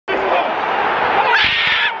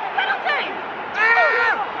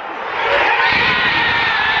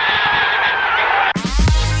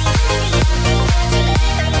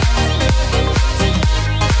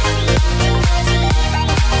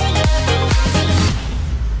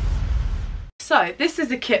This is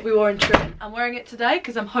the kit we wore in Trin. I'm wearing it today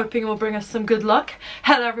because I'm hoping it will bring us some good luck.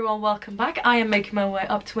 Hello everyone, welcome back. I am making my way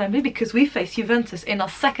up to Wembley because we face Juventus in our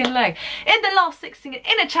second leg in the last 16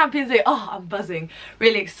 in a Champions League. Oh, I'm buzzing.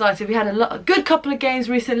 Really excited. We had a good couple of games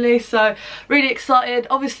recently, so really excited.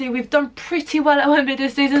 Obviously, we've done pretty well at Wembley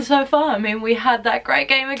this season so far. I mean, we had that great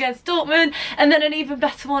game against Dortmund and then an even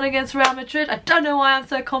better one against Real Madrid. I don't know why I'm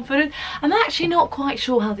so confident. I'm actually not quite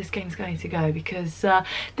sure how this game's going to go because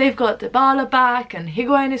they've got Dybala back and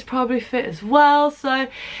Higuain is probably fit as well, so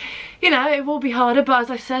you know it will be harder, but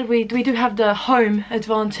as I said, we do have the home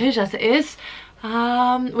advantage as it is.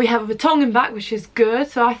 We have Vertonghen back, which is good,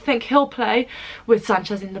 so I think he'll play with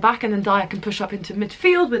Sanchez in the back, and then Dyer can push up into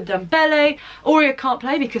midfield with Dembele. Aurier can't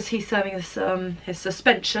play because he's serving his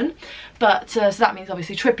suspension, but so that means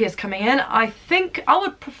obviously Trippier's coming in. I think I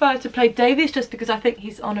would prefer to play Davies just because I think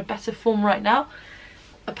he's on a better form right now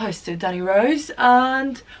opposed to Danny Rose.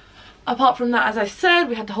 And apart from that, as I said,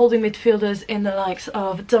 we had the holding midfielders in the likes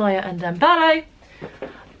of Dyer and Dembele.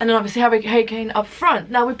 And then obviously Harry Kane up front.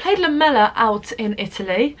 Now we played Lamela out in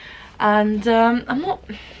Italy, and I'm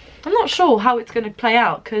not sure how it's going to play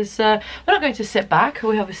out because we're not going to sit back.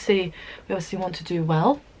 We obviously want to do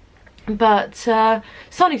well. But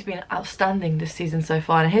Sonny's been outstanding this season so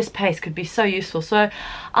far, and his pace could be so useful. So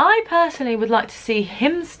I personally would like to see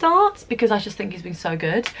him start because I just think he's been so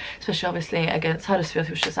good, especially obviously against Huddersfield,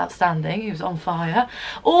 who was just outstanding. He was on fire.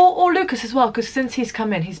 Or Lucas as well, because since he's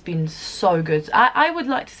come in, he's been so good. I would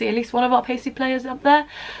like to see at least one of our pacey players up there.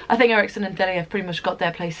 I think Eriksen and Dele have pretty much got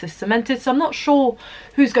their places cemented, so I'm not sure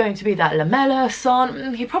who's going to be that. Lamela,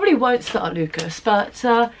 Son, he probably won't start Lucas, but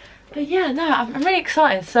yeah, no, I'm really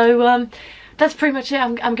excited. So that's pretty much it.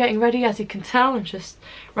 I'm getting ready, as you can tell. I'm just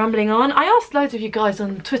rambling on. I asked loads of you guys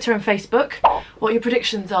on Twitter and Facebook what your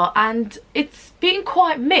predictions are, and it's been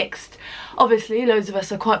quite mixed. Obviously, loads of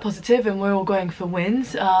us are quite positive and we're all going for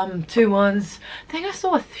wins. 2-1s. I think I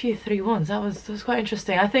saw a few 3-1s. That was quite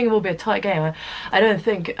interesting. I think it will be a tight game. I don't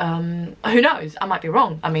think, who knows? I might be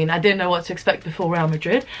wrong. I mean, I didn't know what to expect before Real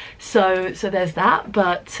Madrid. So there's that.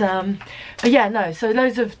 But yeah, no. So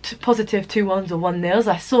loads of positive 2-1s or 1-0s.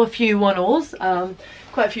 I saw a few 1-alls.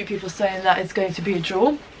 Quite a few people saying that it's going to be a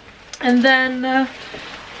draw. And then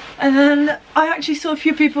I actually saw a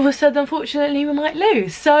few people who said unfortunately we might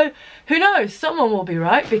lose. So who knows, someone will be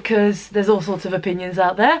right because there's all sorts of opinions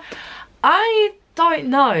out there. I don't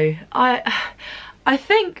know. I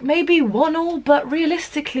think maybe 1-1, but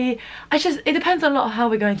realistically, it depends a lot on how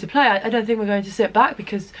we're going to play. I don't think we're going to sit back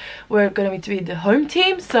because we're going to be the home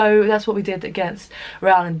team. So that's what we did against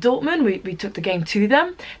Real and Dortmund. We took the game to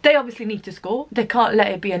them. They obviously need to score. They can't let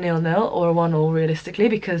it be a 0-0 or a 1-1 realistically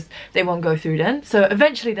because they won't go through then. So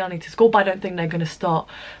eventually they'll need to score, but I don't think they're going to start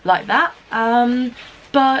like that.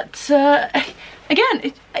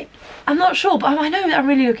 Again, I'm not sure, but I know that I'm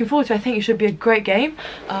really looking forward to it. I think it should be a great game.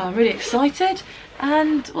 Really excited,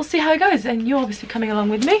 and we'll see how it goes. And you're obviously coming along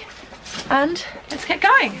with me, and let's get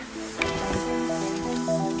going.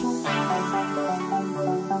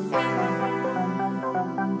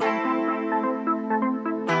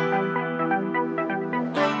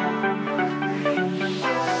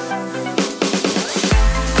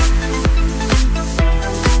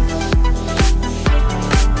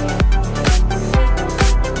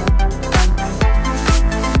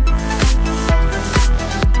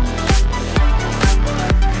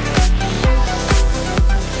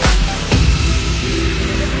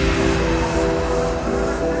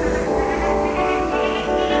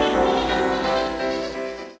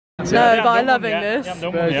 No, but I'm loving this.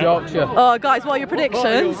 Spurs Yorkshire. Oh, guys, what are your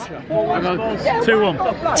predictions? 2-1.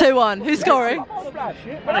 2-1. Who's scoring?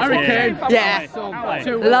 Harry Kane. Yeah.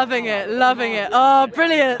 Loving it, loving it. Oh,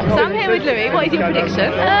 brilliant. So I'm here with Louis. What is your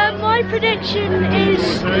prediction? My prediction is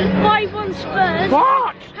 5-1 Spurs.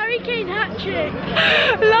 What? Harry Kane hat-trick.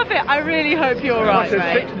 Love it. I really hope you're right,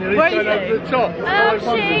 mate. Where are you sitting? I'm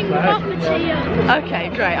sitting up here. Okay,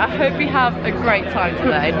 great. I hope we have a great time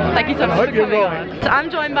today. Thank you so much for coming on. So I'm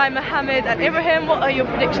joined by Mohammed and Ibrahim. What are your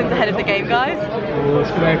predictions ahead of the game, guys? It's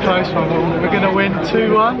going to be a close one, but we're going to win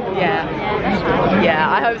 2-1. Yeah,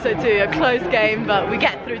 I hope so too. A close game, but we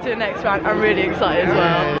get through to the next round. I'm really excited as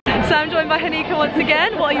well. So I'm joined by Hanika once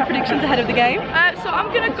again. What are your predictions ahead of the game? So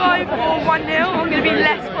I'm going to go for 1-0. I'm going to be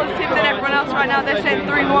less positive than everyone else right now. They're saying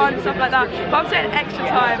 3-1, stuff like that. But I'm saying extra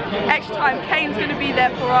time. Extra time. Kane's going to be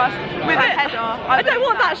there for us with a header. I don't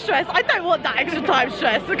want that stress. I don't want that extra time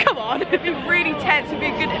stress. So come on. It'd be really tense. It'd be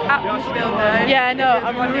a good atmosphere though. Yeah, no,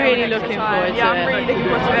 I'm really looking forward to it. Yeah, I'm really looking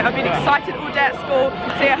forward to it. I've been excited all day at school.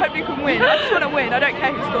 So yeah, I hope we can win. I just want to win. I don't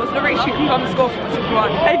care who scores. Larice, you can come and score for us if you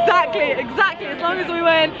want. Exactly. As long as we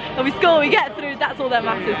win, But we score, we get through, that's all that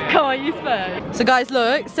matters. Come on, you Spurs. So guys,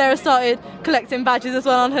 look, Sarah started collecting badges as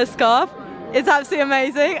well on her scarf. It's absolutely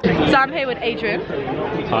amazing. So I'm here with Adrian.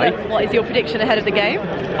 Hi. What is your prediction ahead of the game?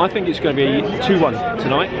 I think it's going to be 2-1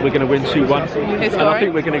 tonight. We're going to win 2-1. And I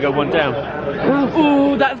think we're going to go 1 down.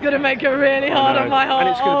 Ooh, that's going to make it really hard on my heart. And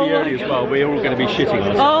it's going to be early as well. We're all going to be shitting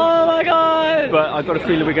on us. Oh my god. But I've got a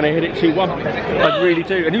feeling we're going to hit it 2-1. I really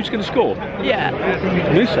do. And who's going to score? Yeah.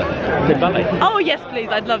 Musa. Dembele. Oh yes, please.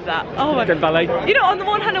 I'd love that. Oh my god. Dembele. You know, on the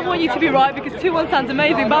one hand, I want you to be right because 2-1 sounds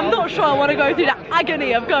amazing, but I'm not sure I want to go through the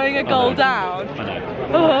agony of going a goal down. I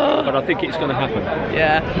know. But I think it's going to happen.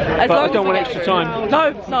 Yeah. But I don't want extra time.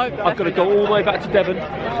 No. I've got to go all the way back to Devon.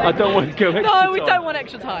 I don't want to go extra time. No, we don't want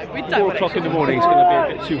extra time. We don't 4 want o'clock extra in the morning is going to be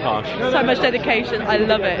a bit too harsh. So much dedication. I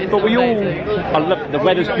love it. It's But we amazing. I love it. The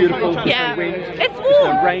weather's beautiful. There's Yeah. no wind. It's warm.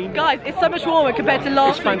 There's no rain. Guys, it's so much warmer compared to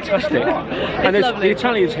last It's week. fantastic. And It's lovely. the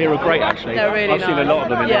Italians here are great actually. They're really I've seen a lot of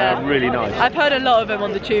them in there. They're really nice. I've heard a lot of them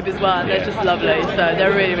on the tube as well, and they're just lovely. So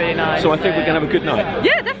they're really, really nice. So I think we're going to have a good night.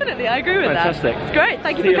 Yeah, definitely. I agree with Fantastic. that. It's great.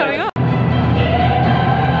 Thank you See for you coming later. on.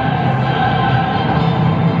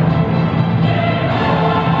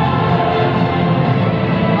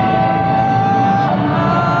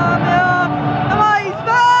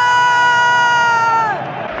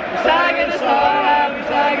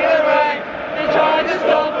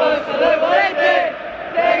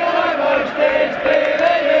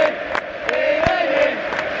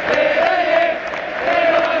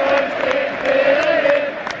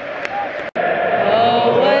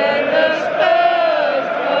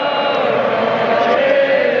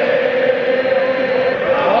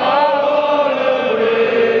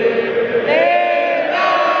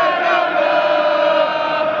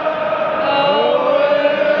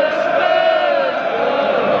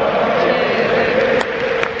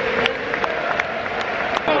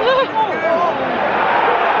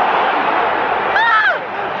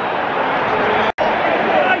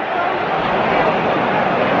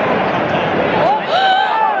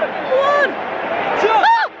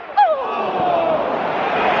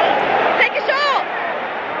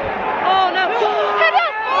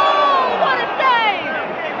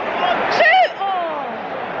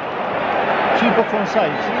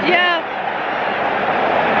 Yeah.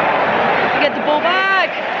 Get the ball back.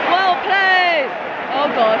 Well played. Oh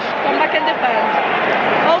gosh. Come back and defend.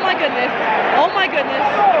 Oh my goodness. Oh my goodness.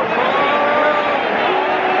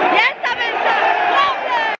 Yes, Davinson. Well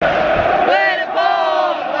played. Where the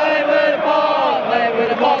ball, play with the ball, play with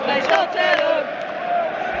the ball, play shot it up.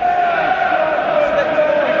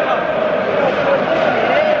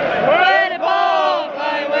 Where the ball,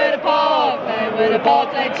 play with the ball, play with the ball,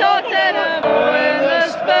 play shot it up.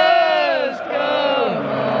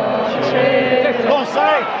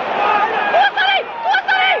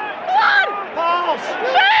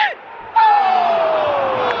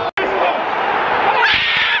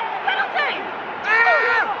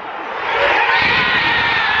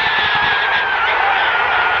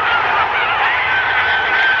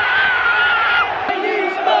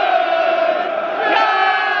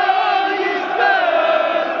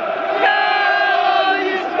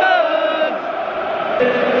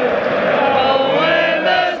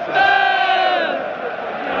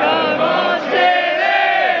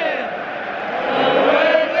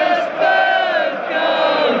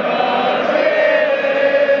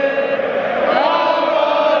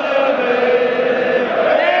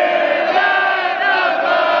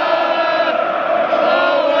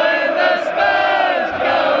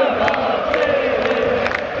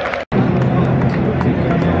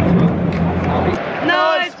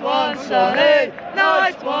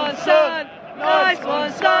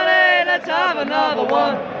 Let's have another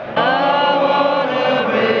one. I wanna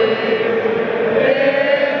be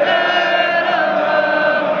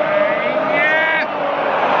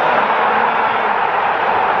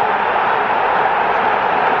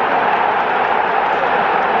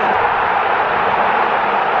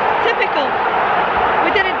typical. We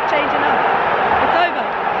didn't change enough. It's over.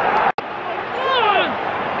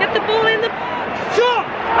 Get the ball in the box.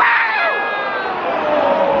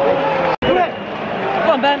 Come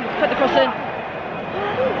on, Ben, put the cross in.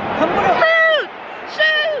 Shoot!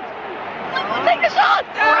 Shoot! Someone take a shot!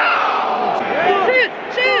 Shoot!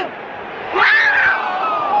 Shoot!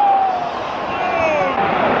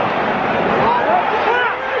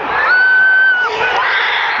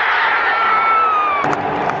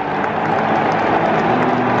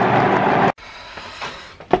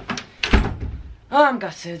 Oh, I'm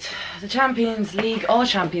gutted. The Champions League, our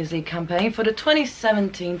Champions League campaign for the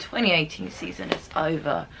 2017-2018 season is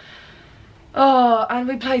over. Oh, and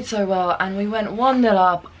we played so well, and we went 1-0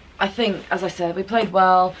 up. I think, as I said, we played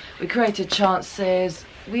well, we created chances,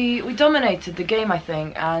 we dominated the game, I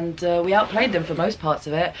think, and we outplayed them for most parts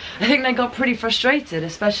of it. I think they got pretty frustrated,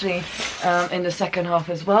 especially in the second half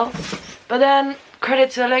as well. But then,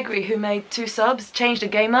 credit to Allegri, who made 2 subs, changed the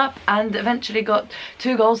game up, and eventually got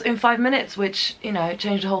 2 goals in 5 minutes, which, you know,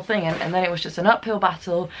 changed the whole thing. And then it was just an uphill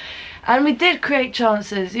battle. And we did create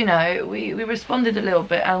chances, you know, we responded a little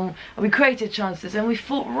bit, and we created chances, and we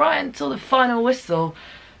fought right until the final whistle.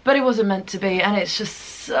 But it wasn't meant to be, and it's just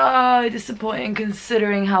so disappointing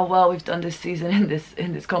considering how well we've done this season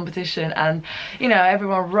in this competition. And you know,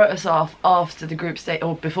 everyone wrote us off after the group stage,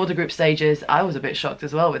 or before the group stages. I was a bit shocked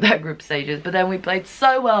as well with that group stages, but then we played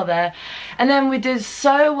so well there, and then we did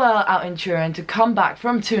so well out in Turin to come back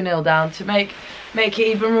from 2-0 down to make it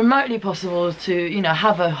even remotely possible to, you know,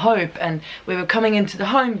 have a hope, and we were coming into the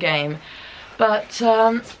home game. But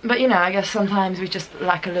you know, I guess sometimes we just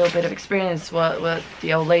lack a little bit of experience what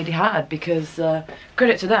the old lady had, because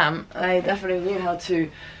credit to them, they definitely knew how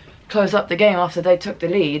to close up the game after they took the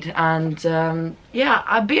lead. And yeah,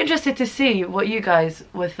 I'd be interested to see what you guys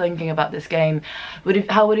were thinking about this game.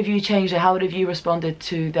 How would have you changed it? How would have you responded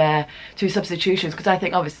to their 2 substitutions? Because I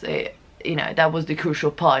think obviously, you know, that was the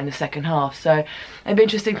crucial part in the second half. So it'd be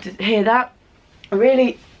interesting to hear that.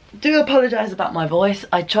 Really do apologise about my voice.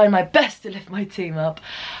 I tried my best to lift my team up,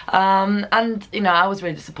 and you know, I was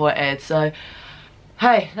really disappointed. So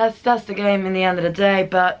hey, that's the game in the end of the day.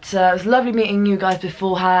 But it was lovely meeting you guys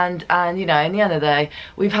beforehand, and you know, in the end of the day,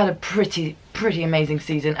 we've had a pretty amazing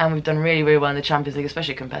season, and we've done really well in the Champions League,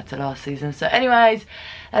 especially compared to last season. So anyways,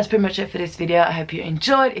 that's pretty much it for this video. I hope you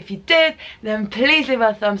enjoyed. If you did, then please leave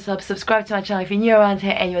a thumbs up, subscribe to my channel if you're new around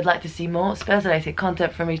here and you would like to see more Spurs related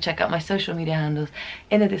content from me. Check out my social media handles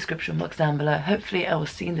in the description box down below. Hopefully I will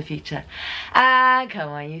see you in the future, and come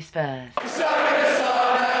on you Spurs.